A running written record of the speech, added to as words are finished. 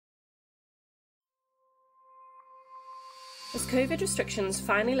As COVID restrictions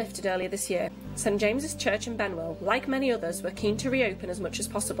finally lifted earlier this year, St James's Church in Benwell, like many others, were keen to reopen as much as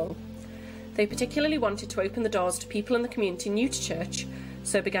possible. They particularly wanted to open the doors to people in the community new to church,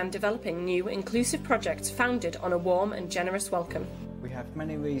 so began developing new inclusive projects founded on a warm and generous welcome. We have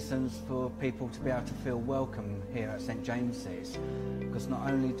many reasons for people to be able to feel welcome here at St James's, because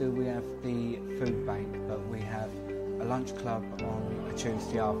not only do we have the food bank, but we have a lunch club on a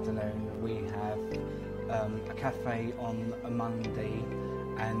Tuesday afternoon, we have a cafe on a Monday,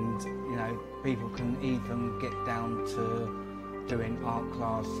 and people can even get down to doing art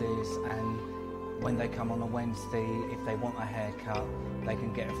classes, and when they come on a Wednesday, if they want a haircut, they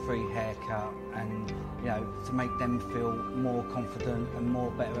can get a free haircut, and to make them feel more confident and more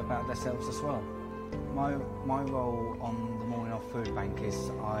better about themselves as well. My role on the Morning Off Food Bank is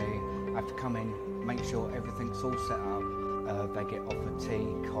I have to come in, make sure everything's all set up. They get offered tea,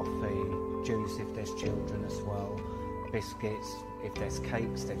 coffee, juice if there's children as well, biscuits, if there's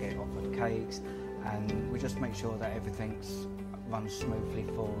cakes they get offered cakes, and we just make sure that everything's runs smoothly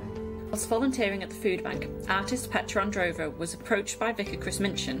for them. Whilst volunteering at the food bank, artist Petra Androva was approached by Vicar Chris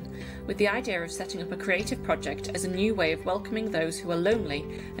Minchin with the idea of setting up a creative project as a new way of welcoming those who are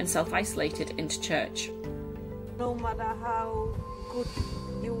lonely and self-isolated into church. No matter how good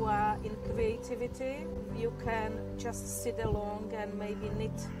you are in creativity, you can just sit along and maybe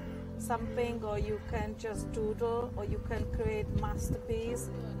knit something, or you can just doodle, or you can create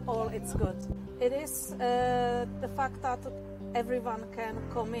masterpiece. All it's good. It is the fact that everyone can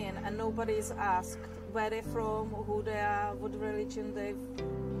come in and nobody is asked where they're from, who they are, what religion they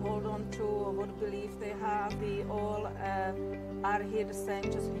hold on to, or what belief they have. We all are here the same,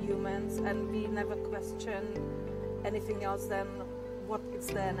 just humans, and we never question anything else than what is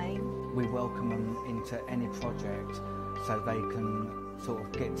their name. We welcome them into any project so they can sort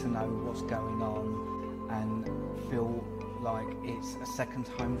of get to know what's going on and feel like it's a second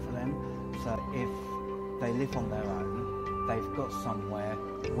home for them. So if they live on their own, they've got somewhere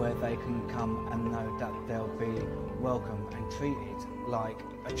where they can come and know that they'll be welcome and treated like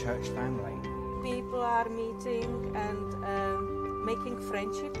a church family. People are meeting and making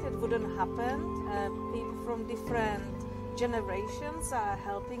friendship that wouldn't happen. People from different generations are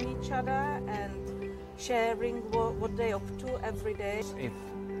helping each other and sharing what they're up to every day. If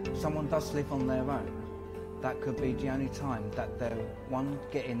someone does live on their own, that could be the only time that they're, one,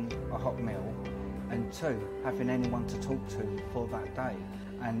 getting a hot meal, and two, having anyone to talk to for that day.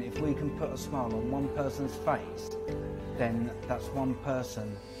 And if we can put a smile on one person's face, then that's one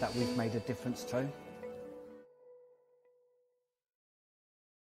person that we've made a difference to.